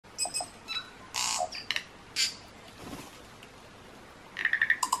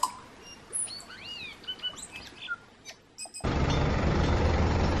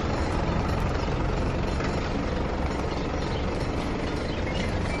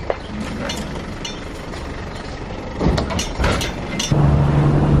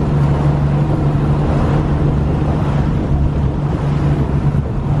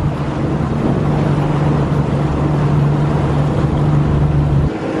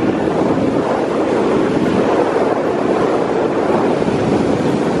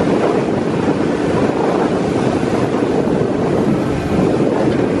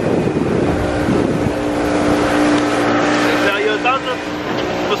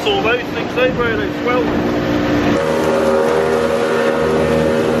Mussel, those things, eh bro, they swell.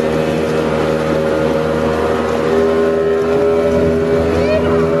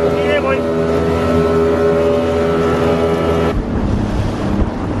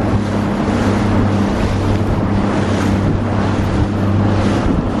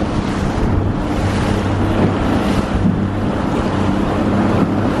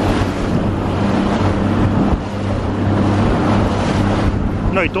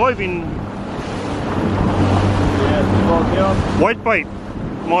 No diving. Yeah, White bait,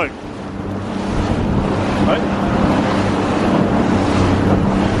 Mike. Right?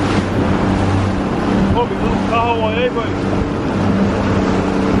 Probably a little kahawai, eh bro?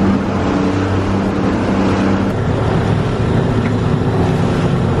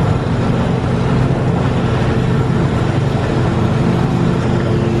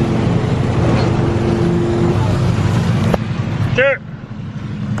 Sure.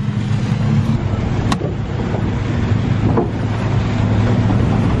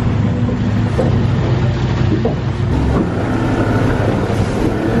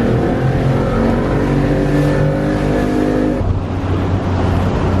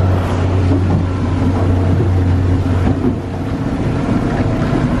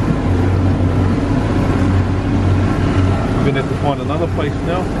 We're going to have to find another place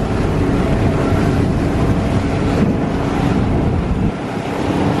now.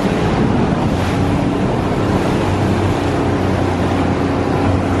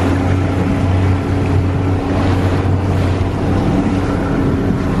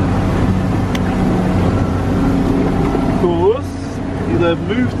 They've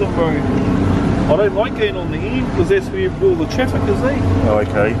moved them, bro. I don't like going on the end because that's where all the traffic is, eh? Oh,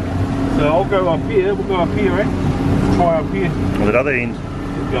 okay. So I'll go up here, we'll go up here, eh? Try up here. On the other end.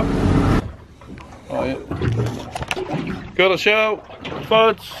 Yeah. Oh yeah. Got a show,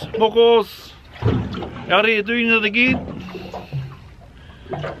 folks, mokos. Out here doing it again.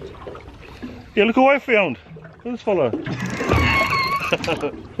 Yeah, look who I found. Look at this fella.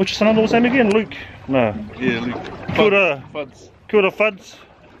 What's your son-in-law's name again? Luke? No. Yeah, Luke. Fuds. Kia ora Fuds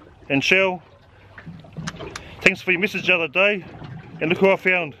and Shell. Thanks for your message the other day. And look who I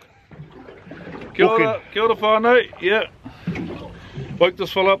found. Kia ora whānau, yeah. Woke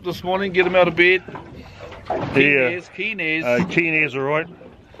this fella up this morning, get him out of bed. Keen as. Keen as, alright.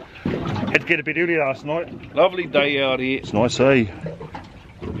 Had to get a bit early last night. Lovely day out here. It's nice, eh?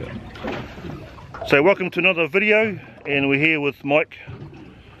 Yeah. So welcome to another video, and we're here with Mike,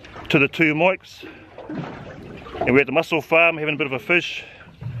 to the two Mikes. And we're at the Mussel farm having a bit of a fish.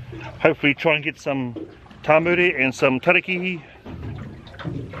 Hopefully try and get some tamuri and some tarakihi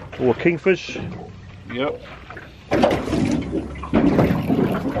or kingfish. Yep.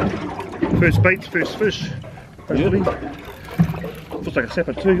 First baits, first fish. Hopefully. Yep. Looks like a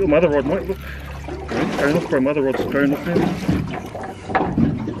sapper too. Oh, my other rod, Mike, look. Going off, bro. My other rod's going off now.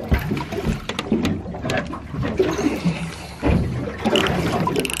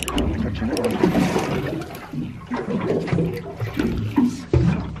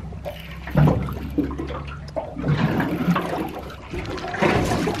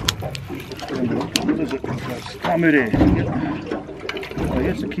 Tamuri. Yep. Oh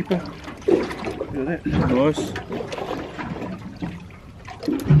yes, a keeper. Look at that. Nice.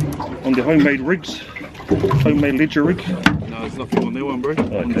 On the homemade rigs. Homemade ledger rig. No, there's nothing on that one, bro.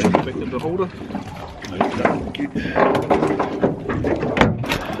 Okay. Back to the holder.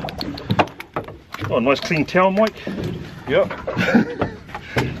 Oh, nice clean towel, Mike. Yep.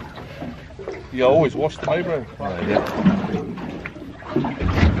 Yeah, I always wash them, eh, bro? Oh, yeah.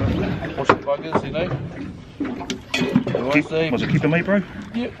 Wash the buggers, you know. Was it keeper, mate, bro?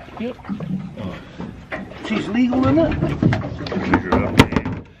 Yep, yep. Oh. She's legal, isn't it?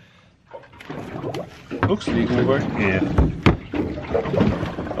 Looks legal, bro. Yeah.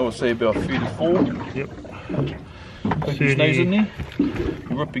 I would say about 34. Yep. Put his nose in there.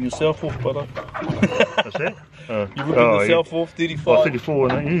 You're ripping yourself off, brother. That's it? You're ripping yourself off, 35. Oh, 34,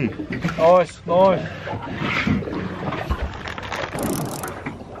 isn't it? Nice, nice.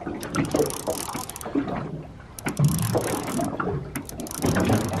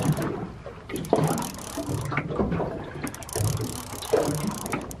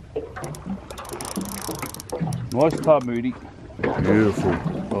 Nice tub, Moody. Beautiful.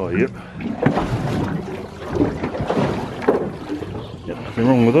 Oh, yep. Yep, nothing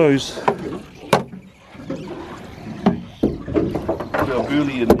wrong with those. Got a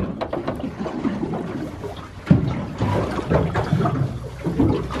burley in there.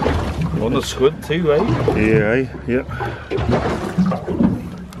 On the squid too, eh? Yeah, eh? Yep.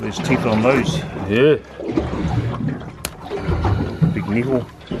 There's teeth on those. Yeah. Big Nihil.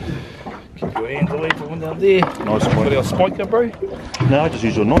 Keep your hands away from one down there. Nice one. Got our spiker, bro? No, I just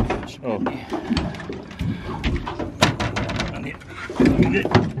use your knife. Oh.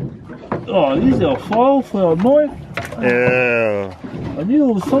 Oh, this is our file for our knife. Yeah. I knew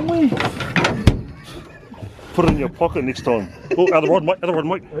it was somewhere. Put it in your pocket next time. Oh, other rod, Mike. Other rod,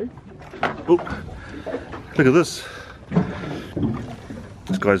 Mike. Hey? Oh, look at this.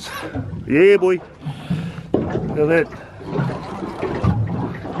 This guy's. Yeah, boy. Look at that.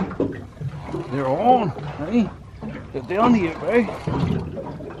 They're on. Hey, they're down here, bro. I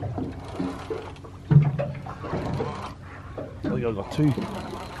think I got two.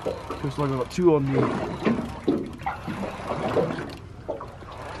 Looks like I got two on there.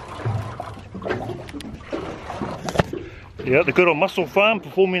 Yeah, the good old Mussel farm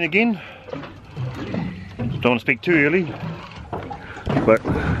performing again. Don't want to speak too early, but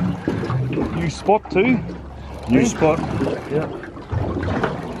New spot too. new spot. Yeah.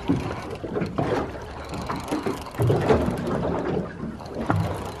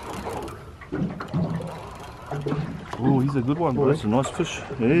 Oh, he's a good one, Oh, bro. that's a nice fish.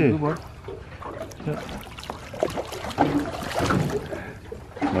 Good Yeah. one.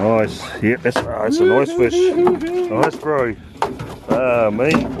 Nice. Yeah, that's a nice fish. Nice, bro. Ah,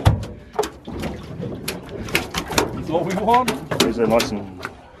 me. That's what we want. These are nice and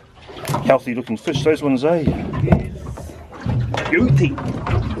healthy looking fish, those ones, eh? Yes. Beauty.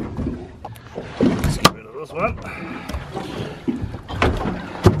 Let's get rid of this one.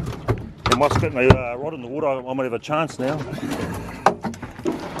 They might spit my rod in the water, I might have a chance now. Look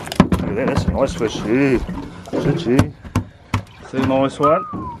at that, that's a nice fish. Yeah. Chitchy. It's a nice one.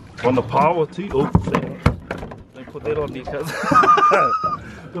 On the power too. Oh, don't put that on there, cuz.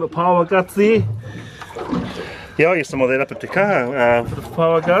 Got a power guts there. Yeah, I used some of that up at Te Kaha. Bit of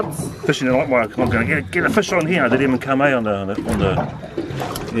power guts. Fishing like my, I'm going to get a fish on here. I didn't even come on the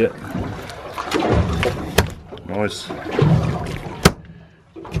Yeah. nice.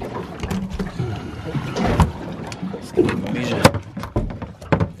 Let's give it a measure.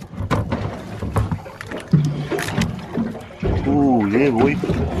 Oh yeah, boy.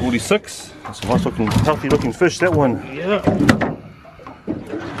 46. That's a nice looking, healthy looking fish, that one. Yeah.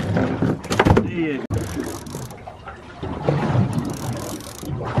 Yeah.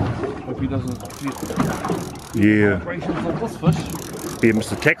 Hope he doesn't get Yeah. vibrations like this fish. Be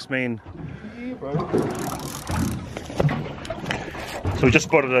Mr. Taxman. Yeah, bro. So we just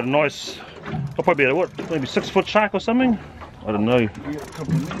spotted a nice, probably a what, maybe 6-foot shark or something? I don't know. Yeah, a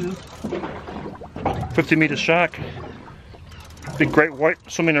couple of meters. 50-meter shark. Big great white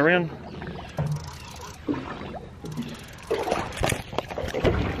swimming around.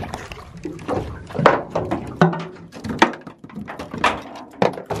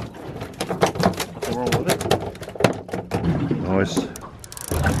 Nothing wrong with it. Nice.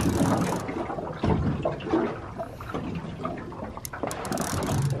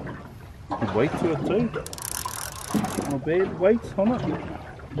 Good weight to it too. Not bad weight on it.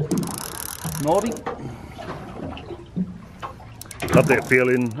 Naughty. Love that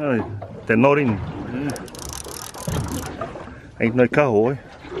feeling. Oh, they're nodding. Ain't no kahoi.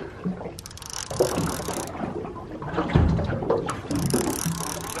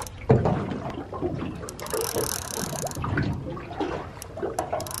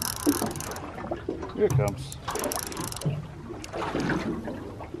 Here it comes.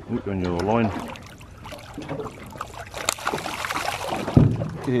 Look on your line.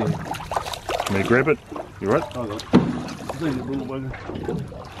 Yeah. May I grab it? You right? I got it. See the little bugger.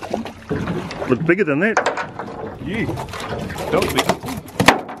 Look bigger than that. Yeah. Don't be.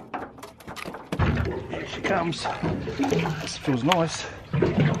 Here she comes. This feels nice.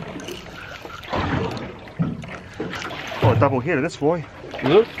 Oh, a double header, that's why.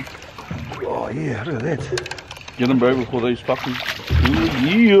 Look. Oh yeah, look at that. Get them, bro, before these fucking.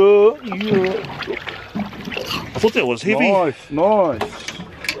 Yeah, yeah. I thought that was heavy. Nice, nice.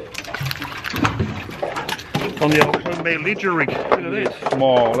 On the old homemade ledger rig. Look at that.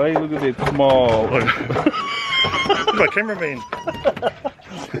 Small, eh? Look at that small. Look at my cameraman.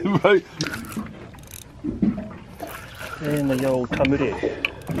 Right. And the old tamure.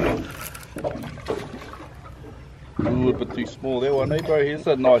 Ooh, a bit too small that one, eh, bro? Here's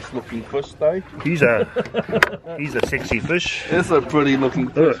a nice looking fish, though. He's a sexy fish. It's a pretty looking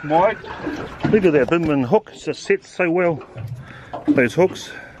fish, Mike. Look at that Binman hook. It's just set so well. Those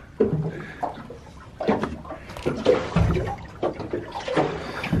hooks.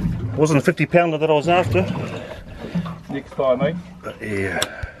 Wasn't a 50-pounder that I was after. Next time, eh? But yeah.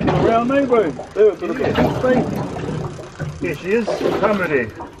 Around, eh, bro? They're a bit of a thing. Here she is. Tamure.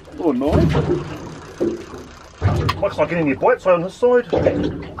 Oh, nice. Looks like getting your bites on this side. I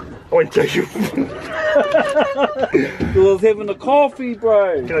won't tell you. I was having a coffee,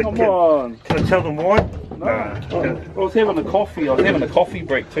 bro. Come on. Can I tell them why? No. I was having a coffee. I was having a coffee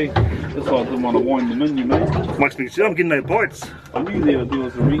break too. That's why I didn't want to wind them in, you know. Makes me see I'm getting no bites. I knew there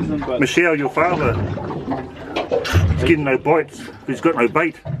was a reason, but... Michelle, your father, he's getting no bites. He's got no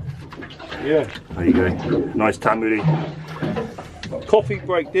bait. Yeah. There you go. Nice tamuri. Coffee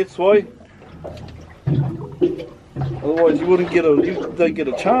break, that's why. Otherwise you don't get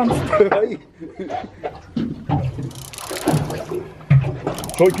a chance, eh?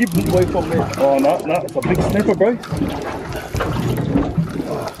 Try keep them away from there. Oh no, it's a big snapper, bro.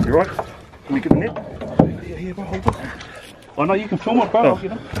 You right? Can we get the net? Yeah, bro, hold it. Oh no, you can film it, bro. I'll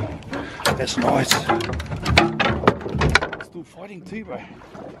get it. That's nice. Still fighting too, bro.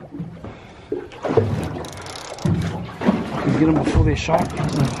 Get them before they're sharp.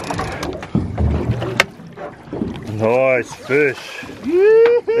 Nice fish.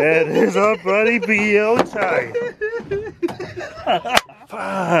 That is a bloody BLT.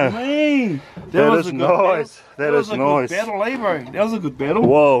 Man, that is nice. That is nice. Good battle, eh, bro? That was a good battle.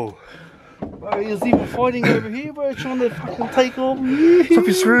 Whoa. Bro, he was even fighting over here, bro, trying to fucking take off. Stop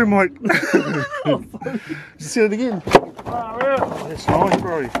your through, Mike. See it again. That's nice,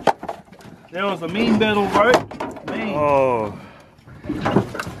 bro. That was a mean battle, bro. Mean. Oh.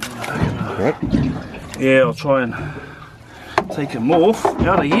 Right. Yeah, I'll try and take him off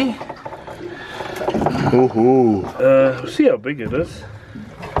out of here. See how big it is.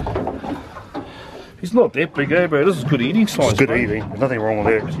 He's not that big, eh, bro? This is good eating size. It's good bro. eating. There's nothing wrong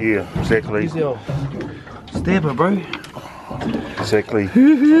with that. Yeah, exactly. Here's our stabber, bro. Exactly.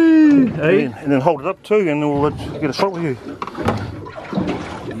 Hey? And then hold it up too, and then we'll get a shot with you.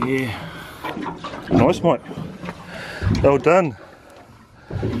 Yeah. Nice, Mike. Well done.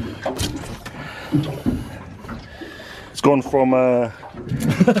 It's gone from like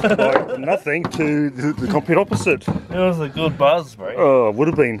nothing to the complete opposite. That was a good buzz, bro. Oh, would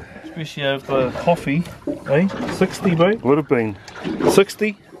have been. Especially over the coffee, eh? 60, bro. Would have been.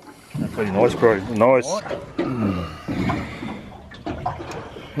 60. That's pretty nice, bro. Nice.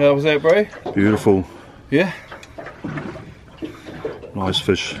 How was that, bro? Beautiful. Yeah. Nice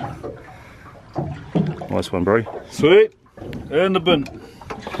fish. Nice one, bro. Sweet. In the bin.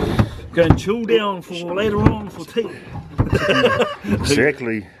 Go and chill down for later on for tea.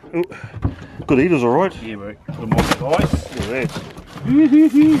 Exactly. Ooh. Good eaters, alright. Yeah, bro. Put them on the ice. Look at that.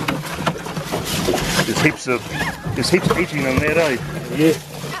 There's heaps of eating in there, eh? Yeah.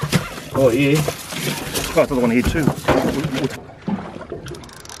 Oh yeah. Oh, another one here too.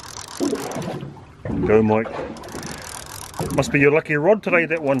 Go, Mike. Must be your lucky rod today,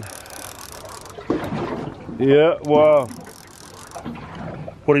 that one. Yeah, wow.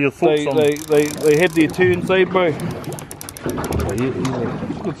 What are your thoughts on they had their turns, eh, bro? Oh, yeah,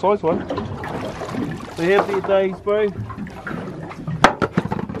 it's a good size one. They have their days, bro.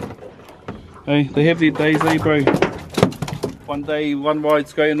 Hey, they have their days, eh, bro? One day, one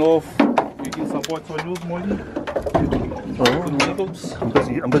ride's going off. You get some bites on yours, Mikey?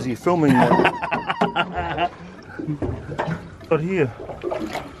 Oh, I'm busy filming, Mike. But here,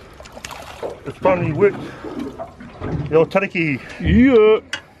 it's finally worked. The old tarakihi. Yeah.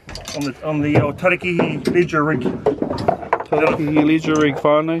 On the old tarakihi ledger rig. Tarakihi ledger rig,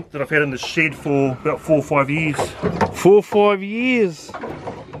 finally. That I've had in the shed for about 4 or 5 years. 4 or 5 years.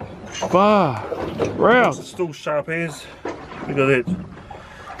 Bah. Wow. It's still sharp as. Look at that.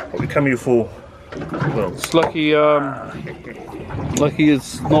 What we come here for? Well, It's lucky, lucky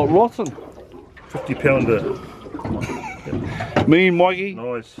it's not rotten. 50-pounder. Me and Mikey.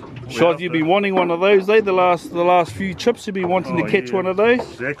 Nice. Shot, you've been wanting one of those, eh? The last few trips you've been wanting to catch one of those.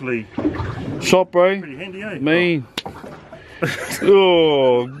 Exactly. Shot, bro. Pretty handy, eh? Mean.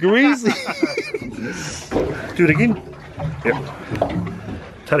 Oh, greasy. Do it again. Yep.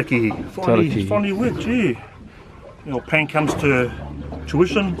 Tarakihi. Tarakihi. Finally worked, yeah. Your pan comes to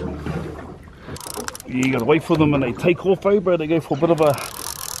tuition. You gotta wait for them and they take off, eh, bro? They go for a bit of a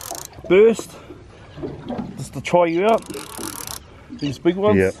burst. Just to try you out. These big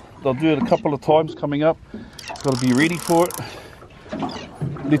ones. Yep. They'll do it a couple of times coming up. Gotta be ready for it.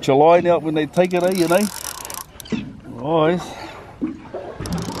 Let your line out when they take it, eh, you know? Nice.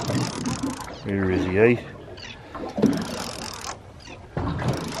 Where is he, eh?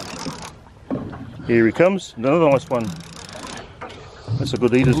 Here he comes. Another nice one. That's a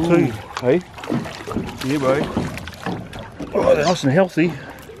good eaters too. Hey? Yeah, bro. Oh, they're nice and healthy.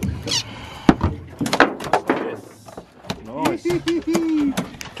 Nice.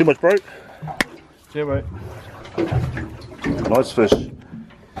 Too much, bro. Yeah, bro. Nice fish.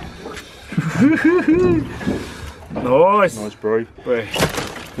 Nice. Nice, bro. Bro. Look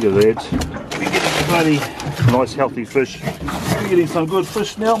at that. We're getting bloody, Nice, healthy fish. we're getting some good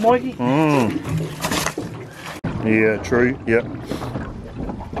fish now, Mikey. Yeah, true. Yeah.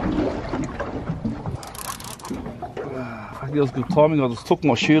 I think it was good timing. I just took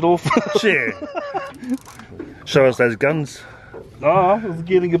my shirt off. Yeah. Show us those guns. No, I was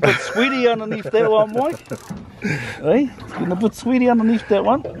getting a bit sweaty underneath that one, Mike. Hey, it's getting a bit sweaty underneath that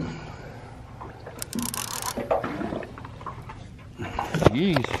one.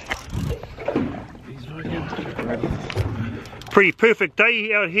 Jeez. Pretty perfect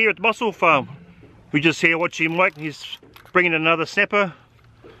day out here at the Mussel farm. We just here watching Mike. He's bringing another snapper.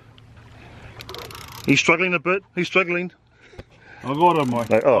 He's struggling a bit. He's struggling. I got it, Mike.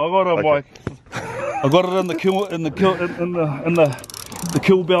 No, oh, I got it, okay. Mike. I got it in the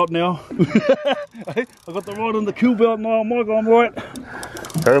kill belt now. I got the rod in the kill belt now, Mike. I'm right.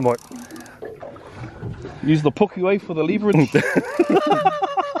 Go, Mike. Use the pucky for the leverage.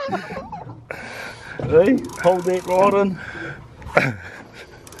 Hey, hold that rod in.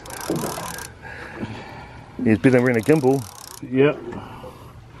 He's better than wearing a gimbal. Yep.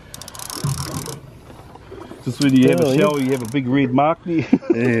 Just when you have a shower, you have a big red mark there.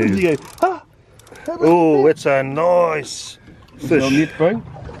 Yeah. You go, ah, Oh, that's a nice fish. on net, bro.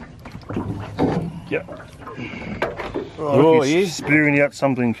 Yep. Oh, yeah. he's spewing out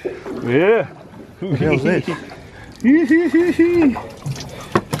something. Yeah. How's that?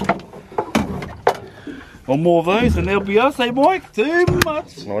 One more of those and that'll be us, eh, Mike? Too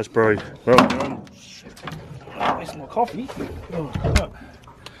much. Nice, bro. Well done. Where's my coffee? Oh,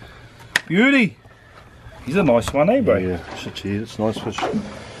 beauty. He's a nice one, eh, bro? Yeah, shit, yeah, it's a nice fish.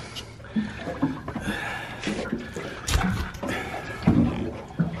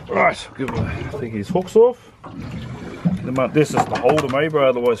 Right, give him take his hooks off. This is to hold them, eh, bro?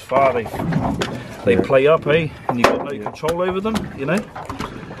 Otherwise, far they play up, eh? And you got no control over them, you know.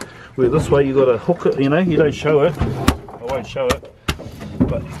 Where this way you got to hook it, you know. You don't show it. I won't show it,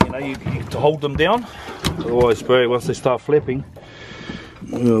 but you know, you to hold them down. Otherwise, bro, once they start flapping,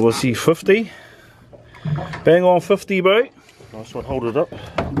 we'll see 50. Bang on 50, bro. Nice one, hold it up.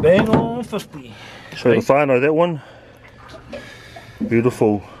 Bang on 50. Show the whānau that one.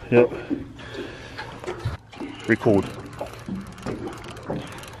 Beautiful, yep. Record.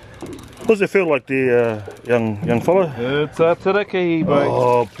 What does it feel like there, young fella? It's a tarakihi, bro.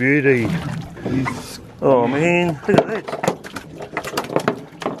 Oh, beauty. Oh man, look at that.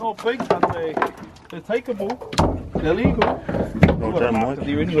 Not big, but they're takeable. They're legal. Well done, Mike.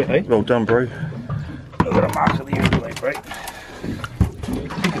 There anyway, eh? Well done, bro. I've got a marker there anyway, bro. I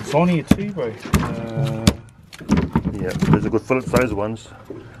think it's on here too, bro. Yeah, those are good fillets, those ones.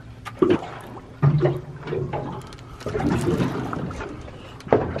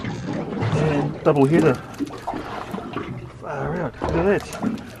 And double header. Far out, look at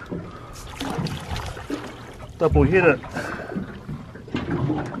that. Double header.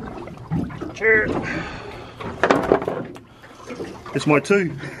 Cheers. It's my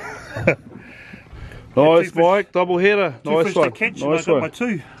two. Nice, Mike. Double header. Two Nice fish one. to catch, Nice and I got one. my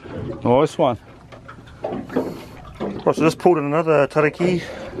two. Nice one. Right, so just pulled in another tarakihi.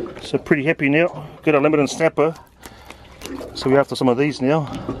 So pretty happy now. Got a limited snapper. So we're after some of these now.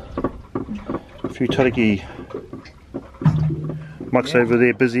 A few tarakihi. Mike's over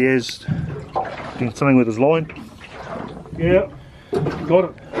there busy as doing something with his line. Yeah. Got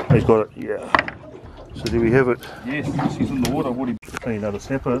it. He's got it, yeah. So there we have it. Yes, he's in the water. What do Only another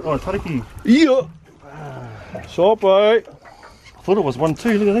snapper. Oh, tarakihi. you? Yeah. Shot, bro. I thought it was one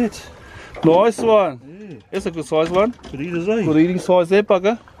too, look at that. Nice one. Yeah. That's a good size one. Good eaters, eh? Good eating size there,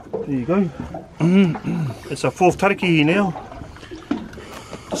 bugger. There you go. It's our fourth tarakihi now.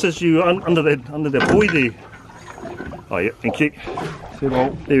 This is you under that buoy there. Oh yeah, thank you.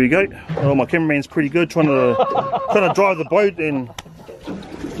 There we go. Oh, my cameraman's pretty good, trying to drive the boat and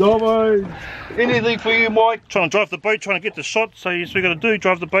Domo. Anything for you, Mike? trying to drive the boat, trying to get the shot. So that's what we got to do: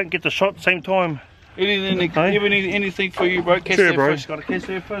 drive the boat and get the shot at the same time. Anything for you, bro? Catch Sure, that bro. fish. Got to catch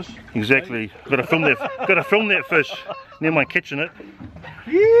that fish. Exactly. Got to film that. Got to film that fish. Never mind catching it.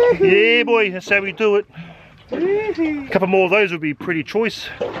 Yeah, boy. That's how we do it. A couple more of those would be pretty choice.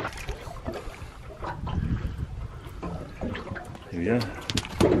 There we are.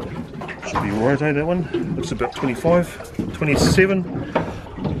 Should be alright, eh, that one? Looks about 25, 27.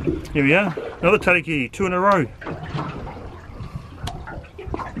 Here we are. Another tarakihi, 2 in a row.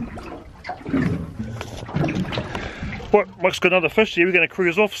 Right, Mike's got another fish here. We're going to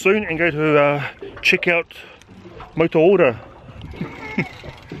cruise off soon and go to check out Motor Order,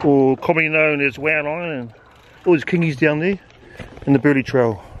 or commonly known as Whale Island, and all these kingies down there in the Burley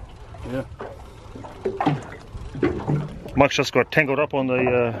Trail. Yeah. Mike's just got tangled up on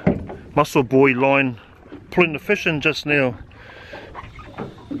the mussel buoy line, pulling the fish in just now.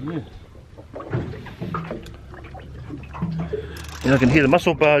 Yeah. And I can hear the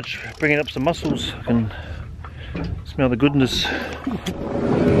mussel barge bringing up some mussels. I can smell the goodness.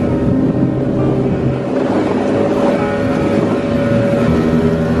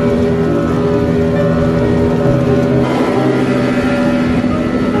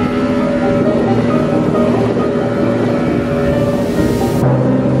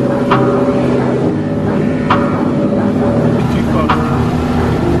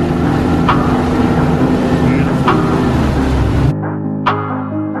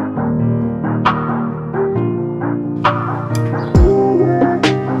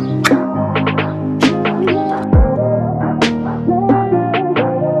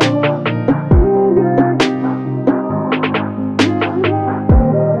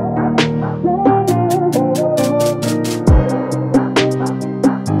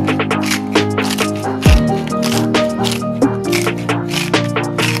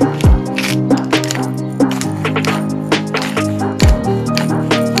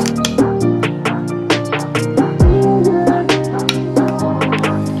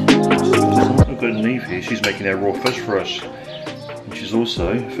 She's making our raw fish for us, and she's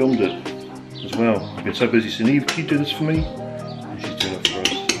also filmed it as well. I've been so busy saying, Eve, can you do this for me? And she's doing it for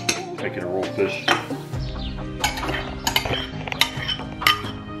us, making a raw fish.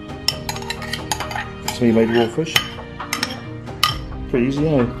 So you made raw fish? Pretty easy,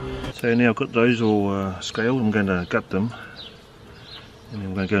 eh? So now I've got those all scaled. I'm going to gut them, and then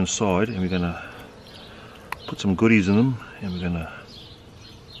we're going to go inside and we're going to put some goodies in them, and we're going to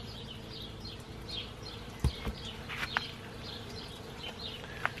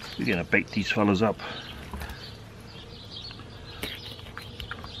bake these fellas up.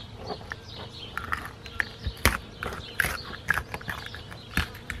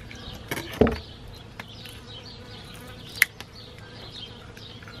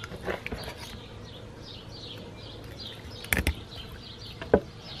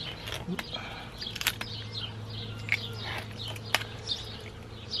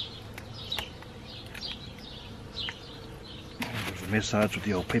 Massage with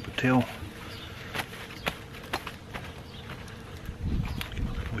the old paper towel.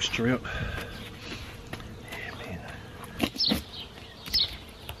 Get moisture out. Yeah, man.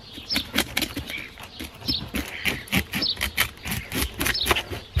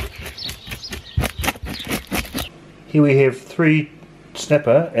 Here we have 3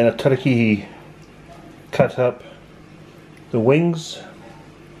 snapper and a tarakihi cut up. The wings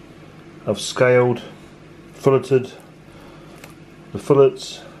I've scaled, filleted. The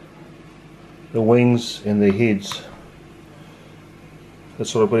fillets, the wings and the heads.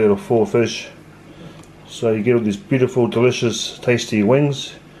 That's what I put out of 4 fish. So you get all these beautiful, delicious, tasty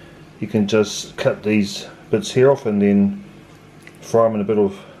wings. You can just cut these bits here off and then fry them in a bit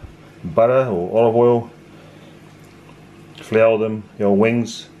of butter or olive oil. Flour them, your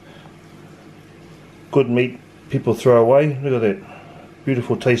wings. Good meat people throw away. Look at that.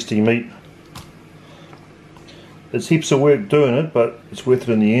 Beautiful, tasty meat. It's heaps of work doing it, but it's worth it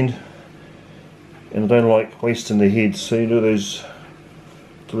in the end. And I don't like wasting the heads. See, look at those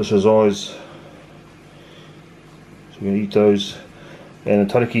delicious eyes. So we're going to eat those. And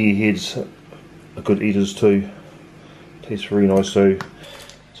the tarakihi heads are good eaters too. Tastes very nice too.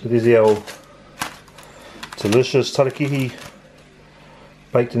 So there's our delicious tarakihi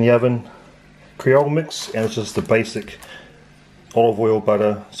baked in the oven. Creole mix, and it's just the basic olive oil,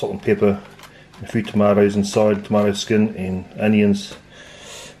 butter, salt and pepper. A few tomatoes inside, tomato skin and onions,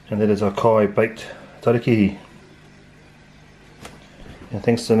 and that is our kai baked tarakihi. And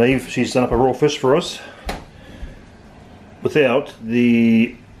thanks to Neve, she's done up a raw fish for us without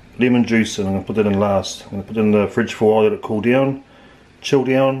the lemon juice, and I'm going to put that in last. I'm going to put it in the fridge for a while, let it cool down, chill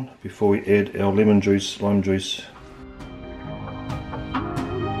down before we add our lemon juice, lime juice.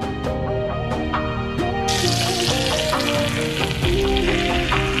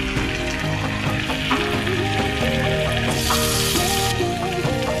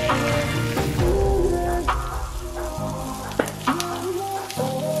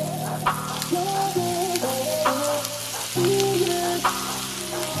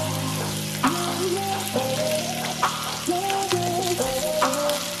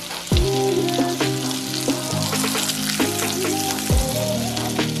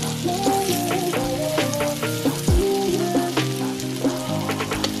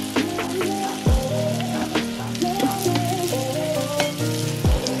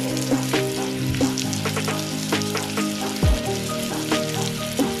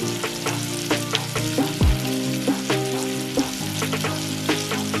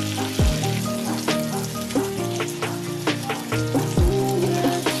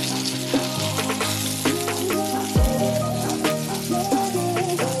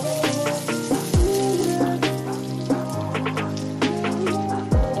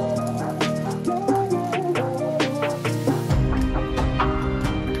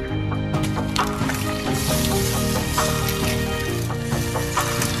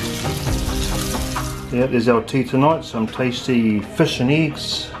 Yeah, there's our tea tonight, some tasty fish and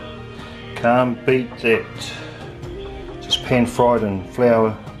eggs. Can't beat that. Just pan fried in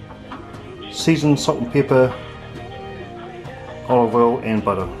flour, seasoned salt and pepper, olive oil and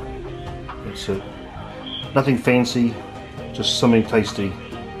butter. That's it. Nothing fancy, just something tasty.